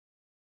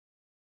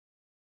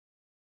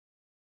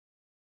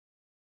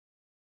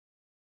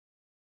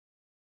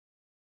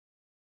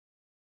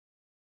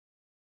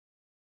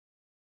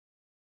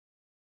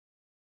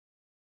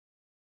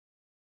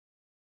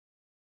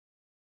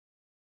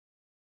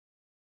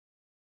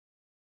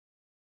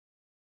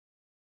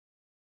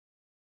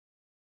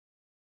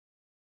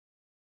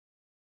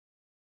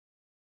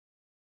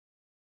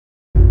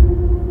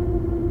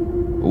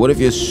What if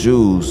your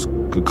shoes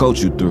could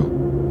coach you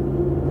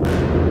through?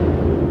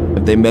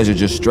 If they measured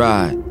your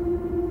stride,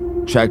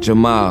 tracked your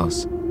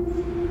miles,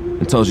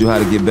 and told you how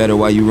to get better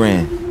while you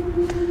ran?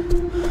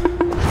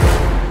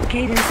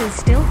 Cadence is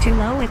still too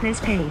low at this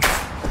pace.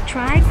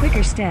 Try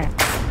quicker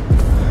steps.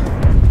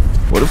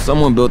 What if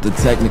someone built a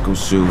technical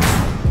shoe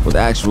with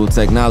actual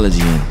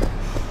technology in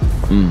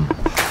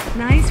it?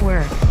 Nice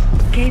work.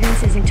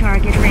 Cadence is in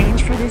target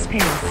range for this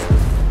pace.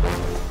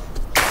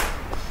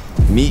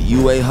 Meet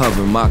UA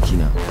Hover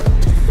Machina.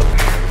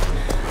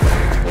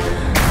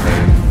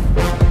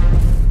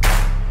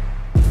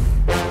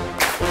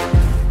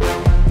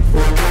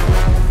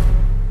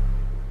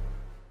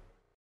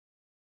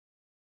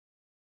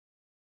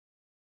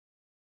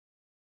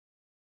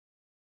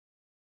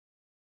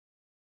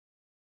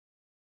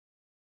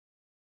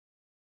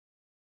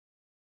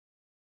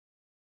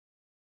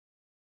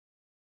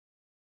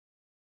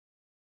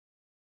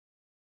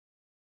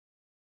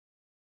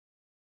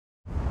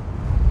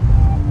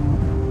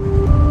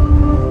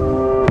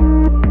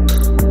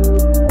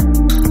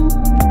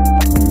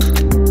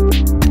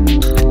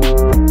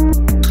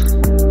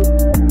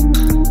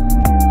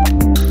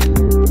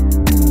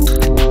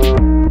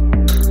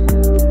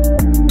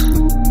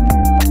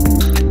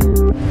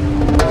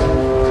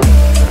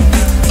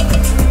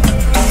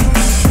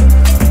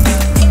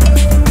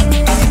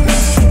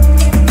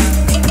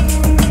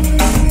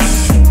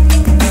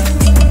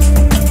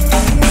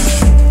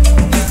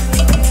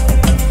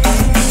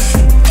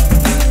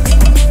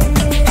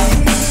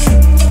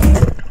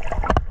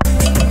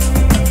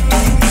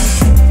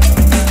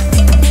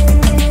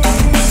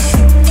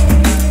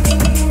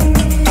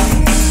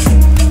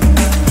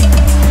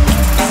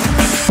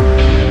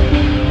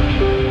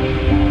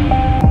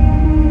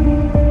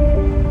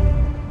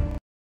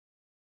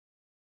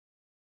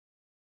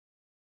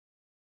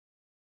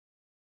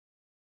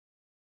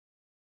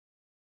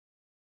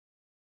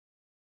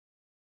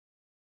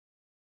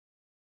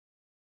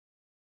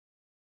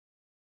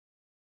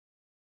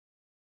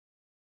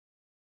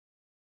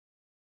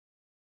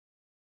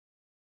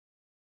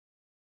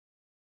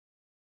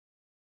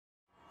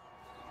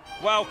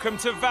 Welcome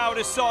to Val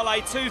di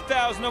Sole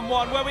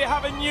 2001, where we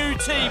have a new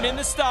team in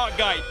the start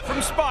gate. From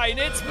Spain,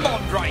 it's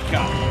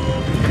Mondraker.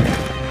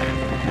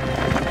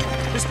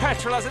 This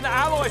petrol has an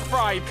alloy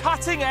frame,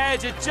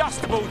 cutting-edge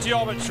adjustable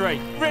geometry,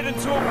 ridden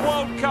to a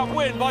World Cup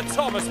win by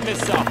Thomas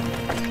Misser.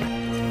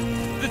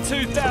 The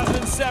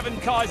 2007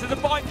 Kaiser, the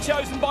bike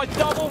chosen by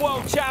double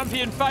world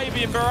champion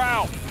Fabian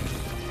Barral.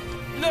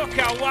 Look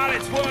how well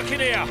it's working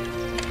here.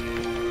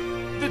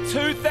 The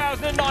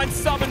 2009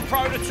 Summon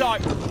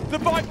prototype, the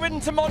bike ridden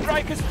to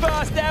Mondraker's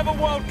first ever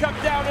World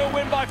Cup downhill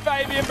win by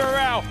Fabian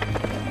Barral.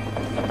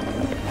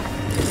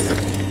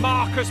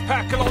 Marcus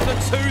Peckel on the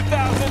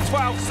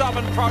 2012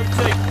 Summon Pro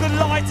Team, the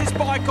lightest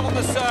bike on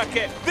the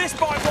circuit. This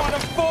bike won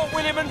at Fort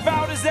William and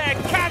Val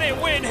d'Isère. Can it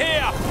win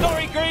here?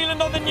 Laurie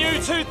Greenland on the new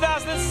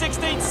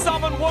 2016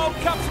 Summon World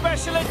Cup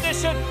Special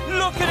Edition.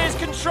 Look at his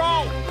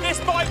control. This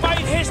bike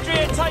made history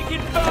at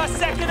taking first,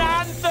 second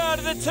and third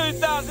of the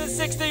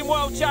 2016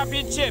 World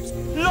Championships.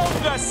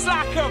 Longer,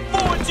 slacker,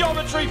 forward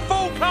geometry,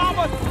 full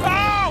carbon.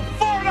 Oh,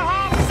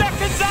 4.5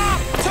 seconds up.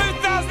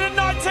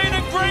 2019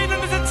 and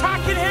Greenland is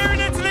attacking here in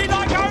Italy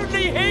like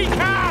only he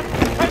can.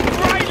 A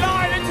great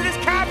line into this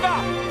camber.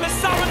 The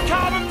Summon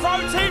Carbon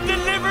Pro Team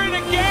delivering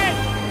again.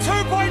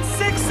 2.6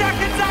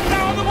 seconds up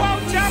now on the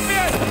World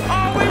Champion.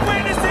 Are we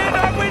witnessing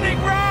a winning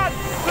run?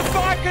 The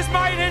bike has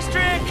made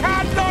history and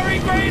can Laurie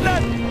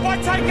Greenland by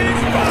taking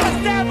his first